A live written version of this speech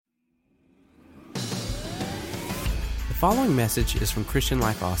following message is from Christian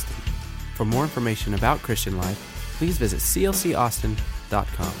Life Austin. For more information about Christian Life, please visit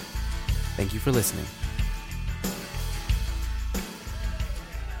clcaustin.com. Thank you for listening.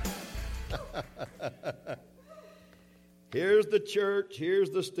 Here's the church, here's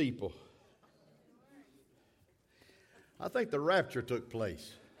the steeple. I think the rapture took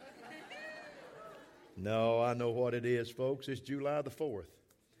place. No, I know what it is, folks. It's July the 4th.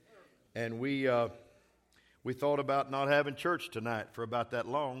 And we thought about not having church tonight for about that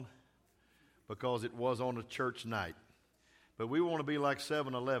long because it was on a church night. But we want to be like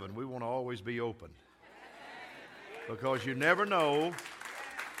 7-Eleven. We want to always be open. Because you never know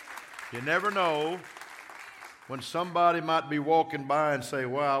when somebody might be walking by and say,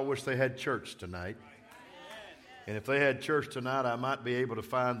 well, I wish they had church tonight. And if they had church tonight, I might be able to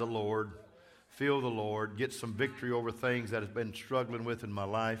find the Lord, feel the Lord, get some victory over things that I've been struggling with in my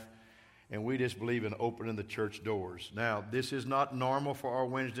life. And we just believe in opening the church doors. Now, this is not normal for our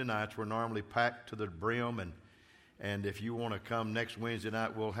Wednesday nights. We're normally packed to the brim, and if you want to come next Wednesday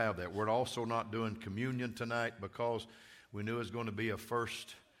night, we'll have that. We're also not doing communion tonight because we knew it was going to be a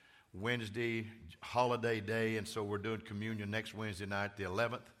first Wednesday holiday day, and so we're doing communion next Wednesday night, the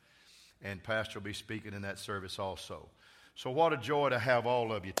 11th, and Pastor will be speaking in that service also. So what a joy to have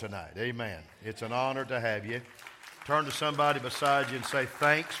all of you tonight. Amen. It's an honor to have you. Turn to somebody beside you and say,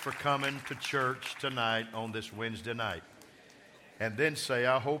 thanks for coming to church tonight on this Wednesday night. And then say,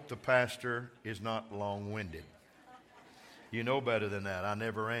 I hope the pastor is not long-winded. You know better than that. I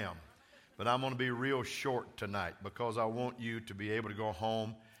never am. But I'm going to be real short tonight because I want you to be able to go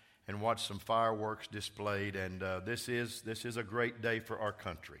home and watch some fireworks displayed. And this is a great day for our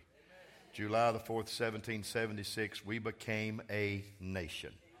country. July the 4th, 1776, we became a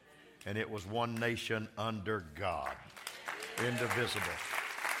nation. And it was one nation under God, indivisible,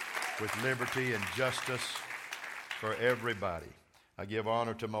 with liberty and justice for everybody. I give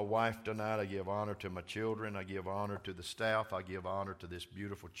honor to my wife tonight. I give honor to my children. I give honor to the staff. I give honor to this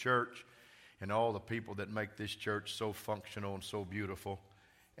beautiful church and all the people that make this church so functional and so beautiful.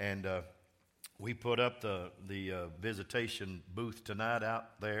 And we put up the visitation booth tonight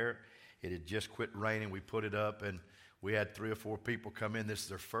out there. It had just quit raining. We put it up, and we had 3 or 4 people come in. This is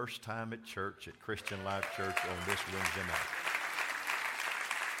their first time at church, at Christian Life Church, on this Wednesday night.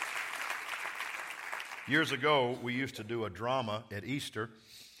 Years ago, we used to do a drama at Easter.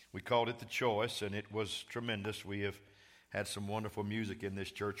 We called it The Choice, and it was tremendous. We have had some wonderful music in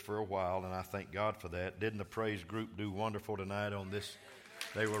this church for a while, and I thank God for that. Didn't the praise group do wonderful tonight on this?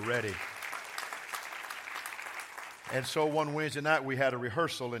 They were ready. And so one Wednesday night, we had a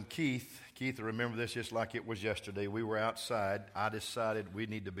rehearsal, and Keith, I remember this just like it was yesterday. We were outside. I decided we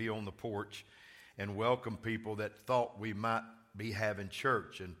need to be on the porch and welcome people that thought we might be having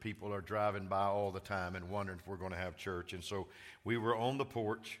church, and people are driving by all the time and wondering if we're going to have church. And so we were on the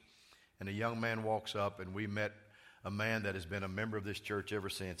porch, and a young man walks up, and we met a man that has been a member of this church ever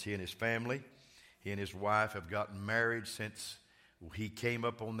since. He and his family, he and his wife have gotten married since he came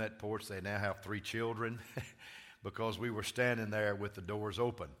up on that porch. They now have 3 children because we were standing there with the doors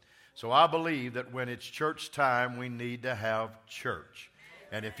open. So I believe that when it's church time, we need to have church.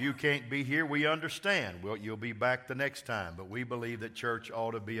 And if you can't be here, we understand. Well, you'll be back the next time. But we believe that church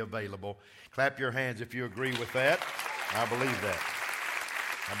ought to be available. Clap your hands if you agree with that. I believe that.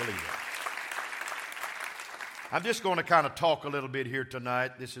 I'm just going to kind of talk a little bit here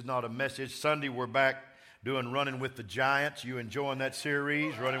tonight. This is not a message. Sunday, we're back doing Running with the Giants. You enjoying that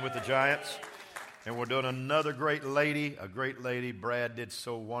series, Running with the Giants? And we're doing another great lady, a great lady. Brad did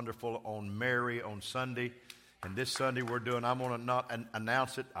so wonderful on Mary on Sunday. And this Sunday we're doing, I'm going to not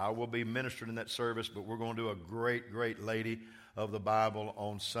announce it. I will be ministering in that service, but we're going to do a great, great lady of the Bible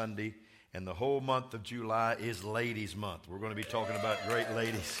on Sunday. And the whole month of July is Ladies Month. We're going to be talking about great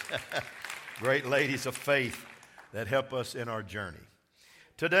ladies, great ladies of faith that help us in our journey.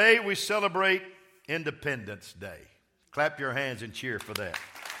 Today we celebrate Independence Day. Clap your hands and cheer for that.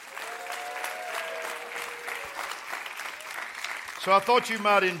 So I thought you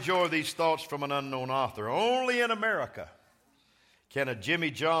might enjoy these thoughts from an unknown author. Only in America can a Jimmy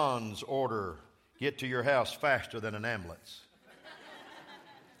John's order get to your house faster than an ambulance.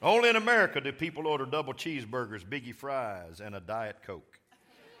 Only in America do people order double cheeseburgers, biggie fries, and a Diet Coke.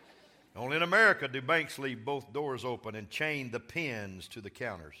 Only in America do banks leave both doors open and chain the pins to the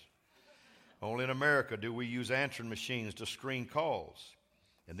counters. Only in America do we use answering machines to screen calls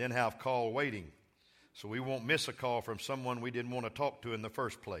and then have call waiting, so we won't miss a call from someone we didn't want to talk to in the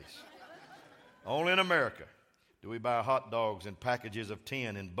first place. Only in America do we buy hot dogs in packages of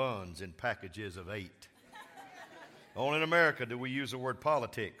 10 and buns in packages of 8. Only in America do we use the word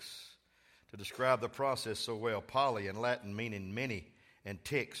politics to describe the process so well. Poly in Latin meaning many, and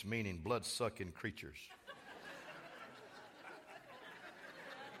ticks meaning blood-sucking creatures.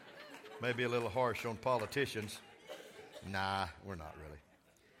 Maybe a little harsh on politicians. Nah, we're not really.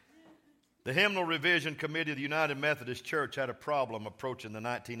 The Hymnal Revision Committee of the United Methodist Church had a problem approaching the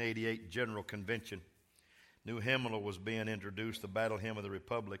 1988 General Convention. New hymnal was being introduced, the Battle Hymn of the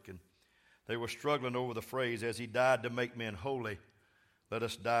Republic, and they were struggling over the phrase, "As he died to make men holy, let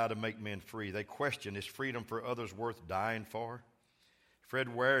us die to make men free." They questioned, is freedom for others worth dying for?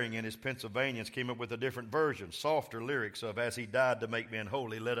 Fred Waring and his Pennsylvanians came up with a different version, softer lyrics of, "As he died to make men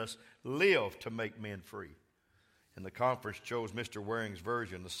holy, let us live to make men free." And the conference chose Mr. Waring's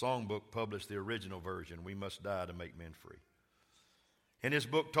version. The songbook published the original version, "We must die to make men free." In his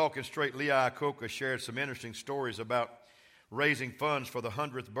book, Talking Straight, Lee Iacocca shared some interesting stories about raising funds for the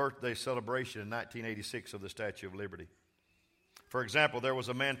 100th birthday celebration in 1986 of the Statue of Liberty. For example, there was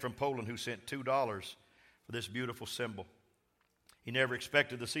a man from Poland who sent $2 for this beautiful symbol. He never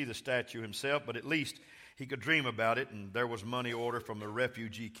expected to see the statue himself, but at least he could dream about it, and there was money ordered from a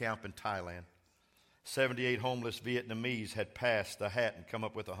refugee camp in Thailand. 78 homeless Vietnamese had passed the hat and come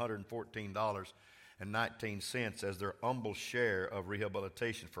up with $114.19 as their humble share of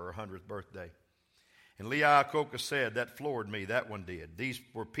rehabilitation for her 100th birthday. And Lee Iacocca said, "That floored me, that one did. These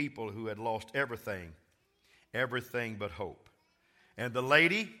were people who had lost everything but hope. And the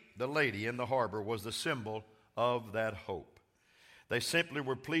lady in the harbor was the symbol of that hope. They simply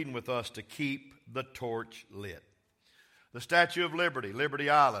were pleading with us to keep the torch lit." The Statue of Liberty, Liberty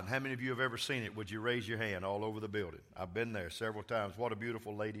Island. How many of you have ever seen it? Would you raise your hand all over the building? I've been there several times. What a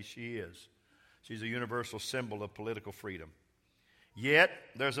beautiful lady she is. She's a universal symbol of political freedom. Yet,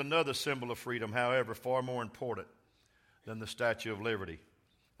 there's another symbol of freedom, however, far more important than the Statue of Liberty.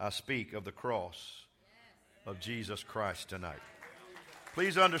 I speak of the cross of Jesus Christ tonight.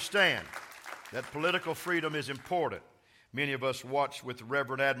 Please understand that political freedom is important. Many of us watched with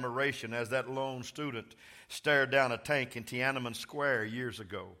reverent admiration as that lone student stared down a tank in Tiananmen Square years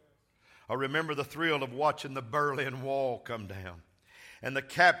ago. I remember the thrill of watching the Berlin Wall come down and the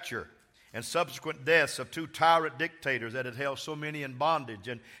capture and subsequent deaths of two tyrant dictators that had held so many in bondage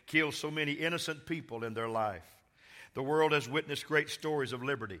and killed so many innocent people in their life. The world has witnessed great stories of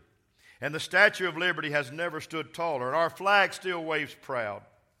liberty, and the Statue of Liberty has never stood taller, and our flag still waves proud.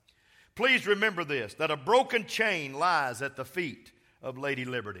 Please remember this, that a broken chain lies at the feet of Lady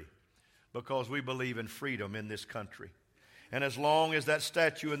Liberty because we believe in freedom in this country. And as long as that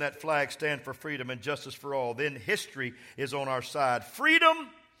statue and that flag stand for freedom and justice for all, then history is on our side. Freedom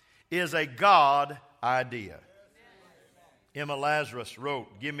is a God idea. Emma Lazarus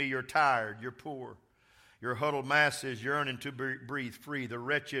wrote, "Give me your tired, your poor, your huddled masses yearning to breathe free, the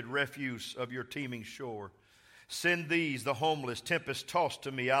wretched refuse of your teeming shore. Send these, the homeless, tempest-tossed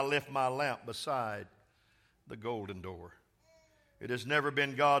to me. I lift my lamp beside the golden door." It has never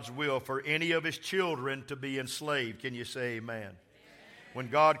been God's will for any of His children to be enslaved. Can you say amen? Amen. When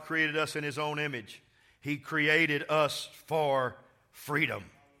God created us in His own image, He created us for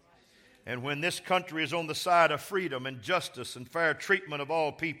freedom. And when this country is on the side of freedom and justice and fair treatment of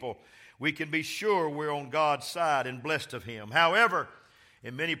all people, we can be sure we're on God's side and blessed of Him. However,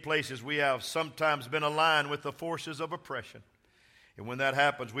 in many places, we have sometimes been aligned with the forces of oppression. And when that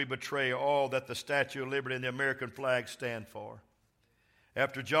happens, we betray all that the Statue of Liberty and the American flag stand for.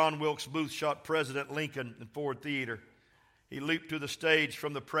 After John Wilkes Booth shot President Lincoln in Ford Theater, he leaped to the stage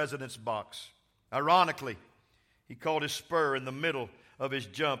from the president's box. Ironically, he caught his spur in the middle of his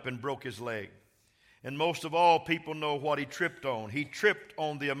jump and broke his leg. And most of all, people know what he tripped on. He tripped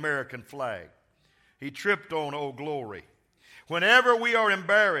on the American flag. He tripped on Old Glory. Whenever we are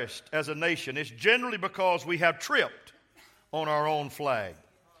embarrassed as a nation, it's generally because we have tripped on our own flag.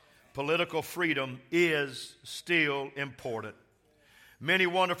 Political freedom is still important. Many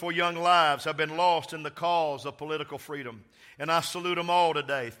wonderful young lives have been lost in the cause of political freedom, and I salute them all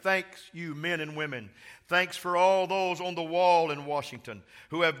today. Thanks, you men and women. Thanks for all those on the wall in Washington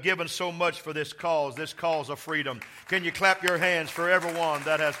who have given so much for this cause of freedom. Can you clap your hands for everyone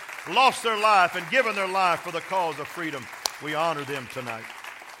that has lost their life and given their life for the cause of freedom? We honor them tonight.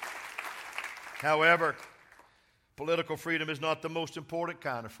 However, political freedom is not the most important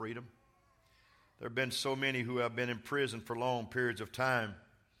kind of freedom. There have been so many who have been in prison for long periods of time,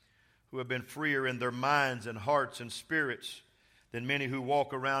 who have been freer in their minds and hearts and spirits than many who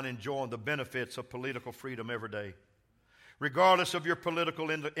walk around enjoying the benefits of political freedom every day. Regardless of your political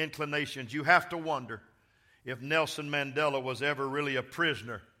inclinations, you have to wonder if Nelson Mandela was ever really a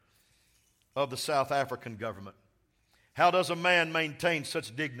prisoner of the South African government. How does a man maintain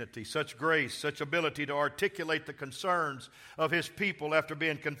such dignity, such grace, such ability to articulate the concerns of his people after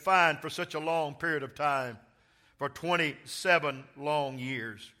being confined for such a long period of time, for 27 long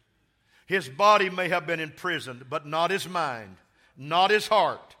years? His body may have been imprisoned, but not his mind, not his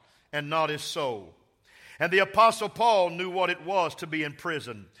heart, and not his soul. And the Apostle Paul knew what it was to be in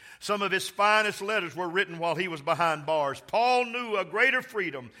prison. Some of his finest letters were written while he was behind bars. Paul knew a greater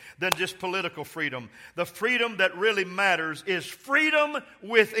freedom than just political freedom. The freedom that really matters is freedom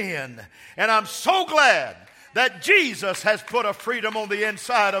within. And I'm so glad that Jesus has put a freedom on the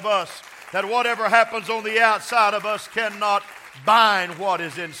inside of us, that whatever happens on the outside of us cannot bind what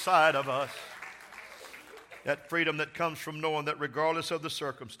is inside of us. That freedom that comes from knowing that regardless of the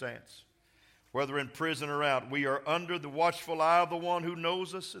circumstance, whether in prison or out, we are under the watchful eye of the one who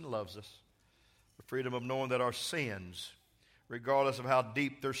knows us and loves us. The freedom of knowing that our sins, regardless of how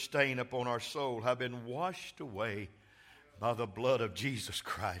deep their stain upon our soul, have been washed away by the blood of Jesus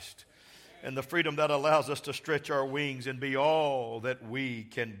Christ. And the freedom that allows us to stretch our wings and be all that we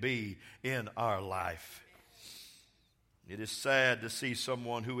can be in our life. It is sad to see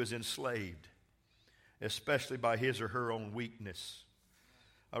someone who is enslaved, especially by his or her own weakness.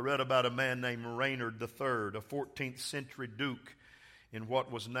 I read about a man named Reynard III, a 14th century duke in what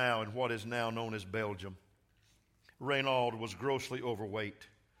is now known as Belgium. Reynald was grossly overweight,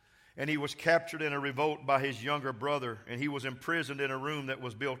 and he was captured in a revolt by his younger brother, and he was imprisoned in a room that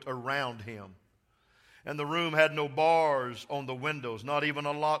was built around him. And the room had no bars on the windows, not even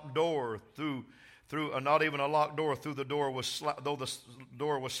a locked door though the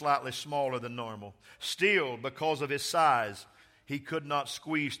door was slightly smaller than normal. Still, because of his size, he could not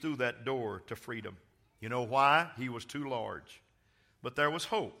squeeze through that door to freedom. You know why? He was too large. But there was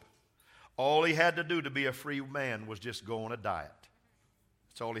hope. All he had to do to be a free man was just go on a diet.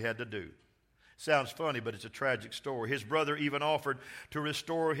 That's all he had to do. Sounds funny, but it's a tragic story. His brother even offered to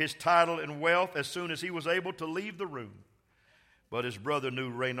restore his title and wealth as soon as he was able to leave the room. But his brother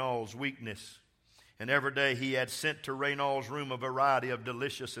knew Reynald's weakness, and every day he had sent to Reynald's room a variety of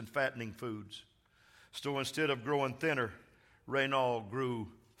delicious and fattening foods. So instead of growing thinner, Reynald grew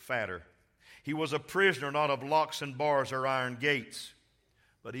fatter. He was a prisoner not of locks and bars or iron gates,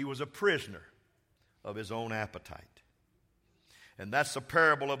 but he was a prisoner of his own appetite. And that's the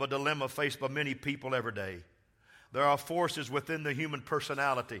parable of a dilemma faced by many people every day. There are forces within the human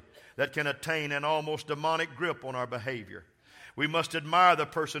personality that can attain an almost demonic grip on our behavior. We must admire the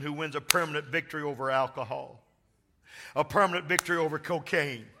person who wins a permanent victory over alcohol, a permanent victory over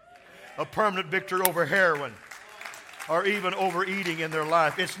cocaine, a permanent victory over heroin, or even overeating in their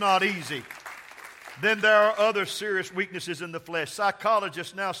life. It's not easy. Then there are other serious weaknesses in the flesh.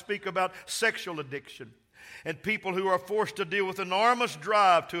 Psychologists now speak about sexual addiction and people who are forced to deal with enormous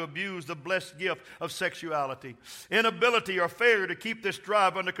drive to abuse the blessed gift of sexuality. Inability or failure to keep this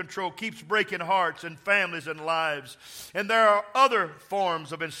drive under control keeps breaking hearts and families and lives. And there are other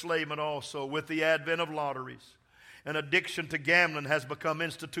forms of enslavement also with the advent of lotteries. An addiction to gambling has become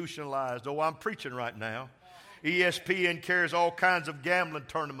institutionalized. Oh, I'm preaching right now. ESPN carries all kinds of gambling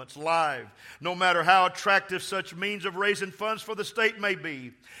tournaments live, no matter how attractive such means of raising funds for the state may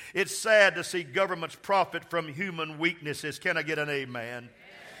be. It's sad to see governments profit from human weaknesses. Can I get an amen?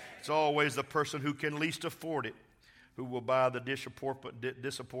 It's always the person who can least afford it who will buy the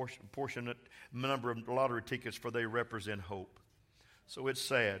disproportionate number of lottery tickets, for they represent hope. So it's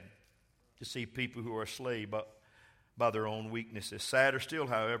sad to see people who are enslaved by their own weaknesses. Sadder still,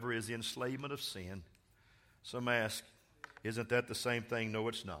 however, is the enslavement of sin. Some ask, isn't that the same thing? No,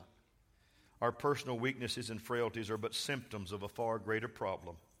 it's not. Our personal weaknesses and frailties are but symptoms of a far greater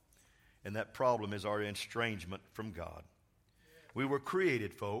problem, and that problem is our estrangement from God. We were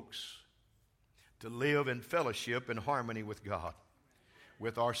created, folks, to live in fellowship and harmony with God,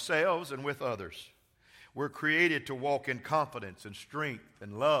 with ourselves and with others. We're created to walk in confidence and strength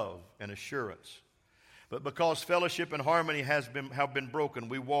and love and assurance. But because fellowship and harmony have been broken,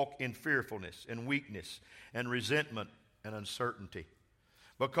 we walk in fearfulness and weakness and resentment and uncertainty.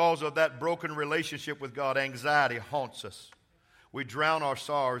 Because of that broken relationship with God, anxiety haunts us. We drown our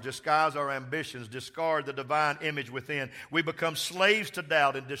sorrows, disguise our ambitions, discard the divine image within. We become slaves to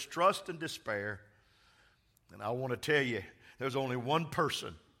doubt and distrust and despair. And I want to tell you, there's only one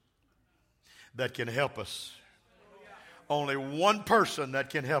person that can help us. Only one person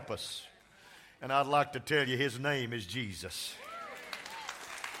that can help us. And I'd like to tell you, his name is Jesus.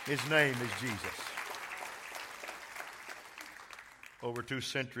 His name is Jesus. Over 2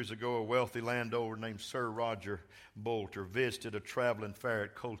 centuries ago, a wealthy landowner named Sir Roger Boulter visited a traveling fair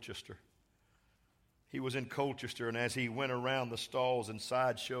at Colchester. He was in Colchester, and as he went around the stalls and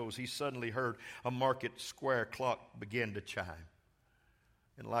side shows, he suddenly heard a market square clock begin to chime.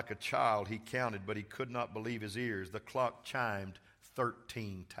 And like a child, he counted, but he could not believe his ears. The clock chimed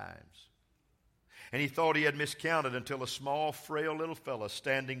 13 times. And he thought he had miscounted until a small, frail little fella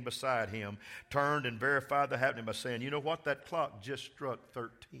standing beside him turned and verified the happening by saying, "You know what? That clock just struck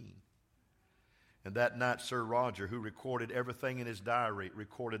 13. And that night, Sir Roger, who recorded everything in his diary,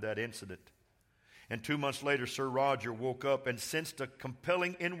 recorded that incident. And 2 months later, Sir Roger woke up and sensed a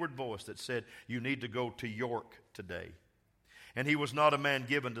compelling inward voice that said, "You need to go to York today." And he was not a man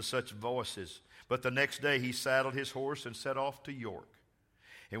given to such voices. But the next day he saddled his horse and set off to York.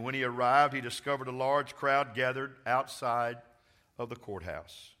 And when he arrived, he discovered a large crowd gathered outside of the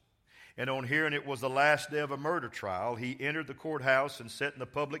courthouse. And on hearing it was the last day of a murder trial, he entered the courthouse and sat in the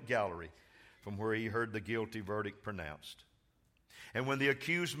public gallery, from where he heard the guilty verdict pronounced. And when the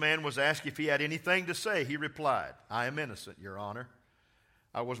accused man was asked if he had anything to say, he replied, "I am innocent, Your Honor.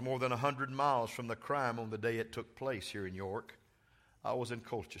 I was more than 100 miles from the crime on the day it took place here in York. I was in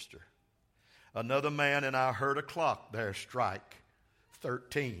Colchester. Another man and I heard a clock there strike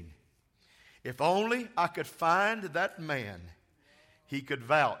 13. If only I could find that man, he could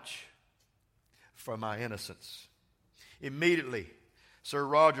vouch for my innocence." Immediately, Sir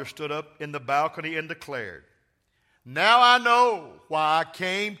Roger stood up in the balcony and declared, "Now I know why I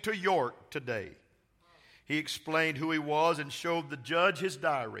came to York today." He explained who he was and showed the judge his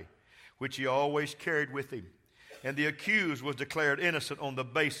diary, which he always carried with him. And the accused was declared innocent on the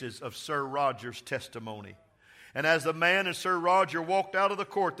basis of Sir Roger's testimony. And as the man and Sir Roger walked out of the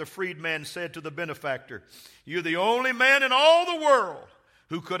court, the freedman said to the benefactor, "You're the only man in all the world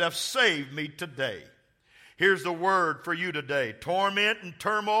who could have saved me today. Here's the word for you today. Torment and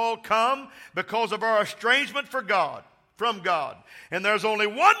turmoil come because of our estrangement from God. And there's only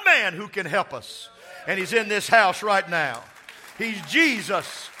one man who can help us. And he's in this house right now. He's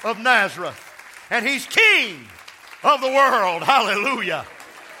Jesus of Nazareth. And he's King of the world." Hallelujah.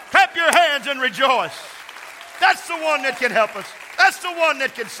 Clap your hands and rejoice. That's the one that can help us. That's the one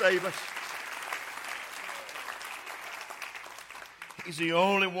that can save us. He's the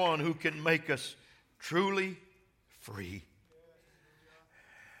only one who can make us truly free.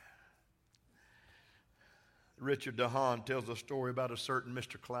 Richard DeHaan tells a story about a certain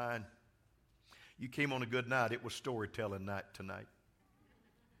Mr. Klein. You came on a good night. It was storytelling night tonight.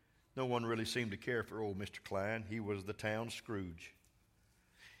 No one really seemed to care for old Mr. Klein. He was the town Scrooge.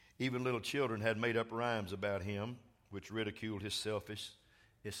 Even little children had made up rhymes about him, which ridiculed his selfish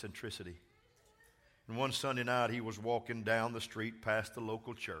eccentricity. And one Sunday night, he was walking down the street past the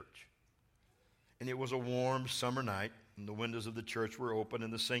local church. And it was a warm summer night, and the windows of the church were open,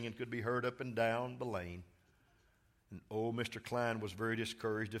 and the singing could be heard up and down the lane. And old Mr. Klein was very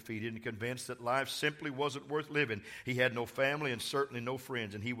discouraged, defeated, and convinced that life simply wasn't worth living. He had no family and certainly no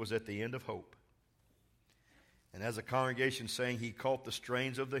friends, and he was at the end of hope. And as the congregation sang, he caught the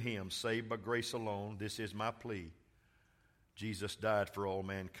strains of the hymn, "Saved by grace alone, this is my plea. Jesus died for all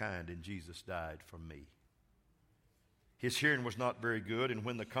mankind, and Jesus died for me." His hearing was not very good, and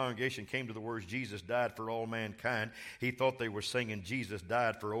when the congregation came to the words, "Jesus died for all mankind," he thought they were singing, "Jesus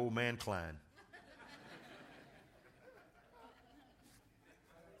died for old man Klein."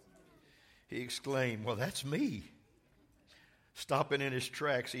 He exclaimed, "Well, that's me." Stopping in his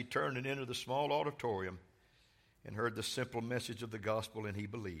tracks, he turned and entered the small auditorium and heard the simple message of the gospel, and he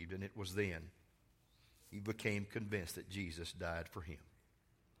believed. And it was then he became convinced that Jesus died for him.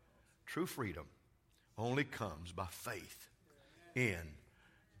 True freedom only comes by faith in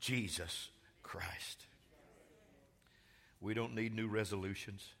Jesus Christ. We don't need new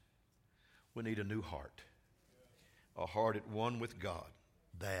resolutions. We need a new heart. A heart at one with God.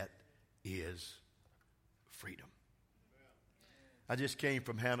 That is freedom. I just came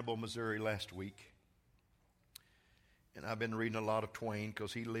from Hannibal, Missouri last week. And I've been reading a lot of Twain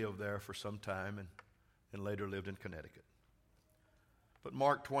because he lived there for some time and later lived in Connecticut. But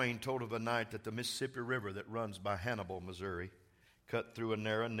Mark Twain told of a night that the Mississippi River that runs by Hannibal, Missouri, cut through a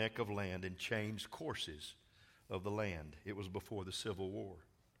narrow neck of land and changed courses of the land. It was before the Civil War.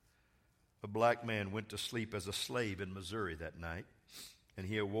 A black man went to sleep as a slave in Missouri that night, and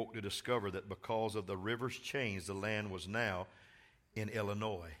he awoke to discover that because of the river's change, the land was now in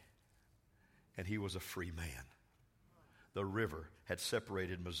Illinois, and he was a free man. The river had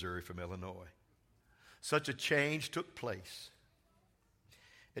separated Missouri from Illinois. Such a change took place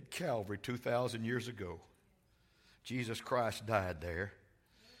at Calvary 2,000 years ago. Jesus Christ died there,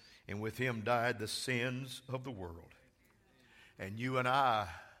 and with him died the sins of the world. And you and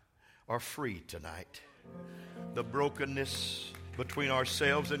I are free tonight. The brokenness between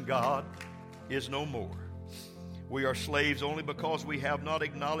ourselves and God is no more. We are slaves only because we have not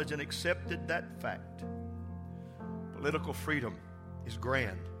acknowledged and accepted that fact. Political freedom is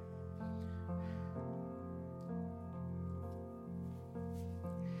grand.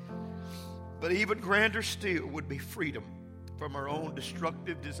 But even grander still would be freedom from our own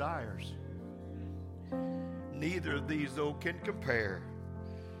destructive desires. Neither of these, though, can compare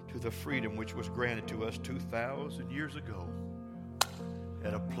to the freedom which was granted to us 2,000 years ago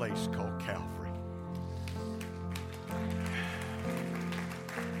at a place called Calvary.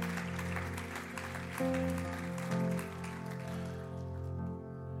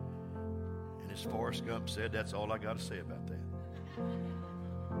 And as Forrest Gump said, that's all I got to say about that.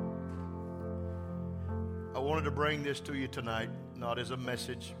 I wanted to bring this to you tonight, not as a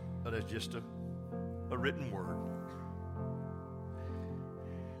message, but as just a written word.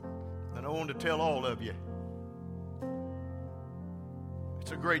 And I wanted to tell all of you,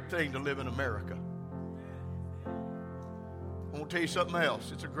 it's a great thing to live in America. I want to tell you something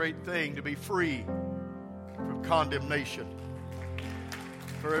else. It's a great thing to be free from condemnation.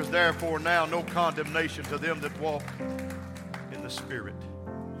 For there is therefore now no condemnation to them that walk in the Spirit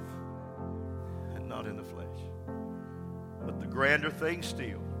and not in the flesh. But the grander thing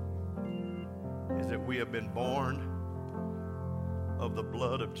still is that we have been born of the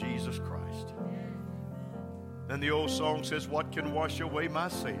blood of Jesus Christ. And the old song says, what can wash away my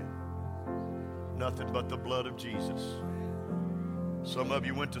sin? Nothing but the blood of Jesus. Some of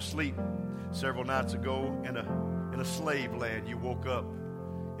you went to sleep several nights ago in a slave land. You woke up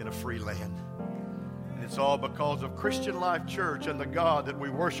in a free land. And it's all because of Christian Life Church and the God that we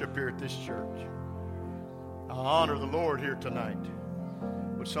worship here at this church. I honor the Lord here tonight.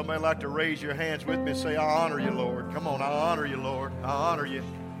 Would somebody like to raise your hands with me and say, I honor you, Lord? Come on, I honor you, Lord. I honor you.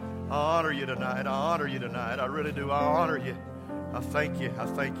 I honor you tonight. I honor you tonight. I really do. I honor you. I thank you. I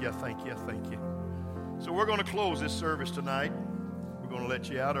thank you. I thank you. I thank you. So we're going to close this service tonight. We're going to let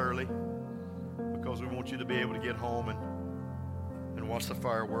you out early because we want you to be able to get home and watch the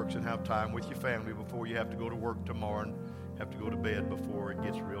fireworks and have time with your family before you have to go to work tomorrow and have to go to bed before it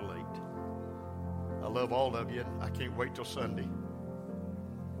gets real late. I love all of you. I can't wait till Sunday.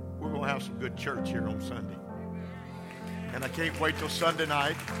 We're going to have some good church here on Sunday. And I can't wait till Sunday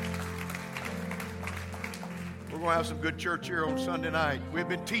night. We're going to have some good church here on Sunday night. We've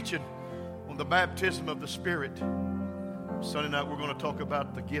been teaching on the baptism of the Spirit. Sunday night we're going to talk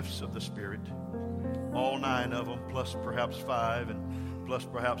about the gifts of the Spirit. All 9 of them, plus perhaps 5, and plus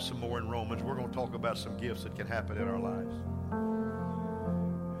perhaps some more in Romans. We're going to talk about some gifts that can happen in our lives.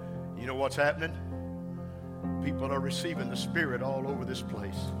 You know what's happening? People are receiving the Spirit all over this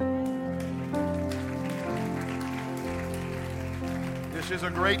place. This is a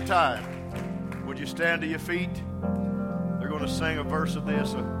great time. Would you stand to your feet? They're going to sing a verse of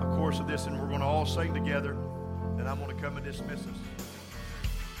this, a chorus of this, and we're going to all sing together. And I'm going to come and dismiss us.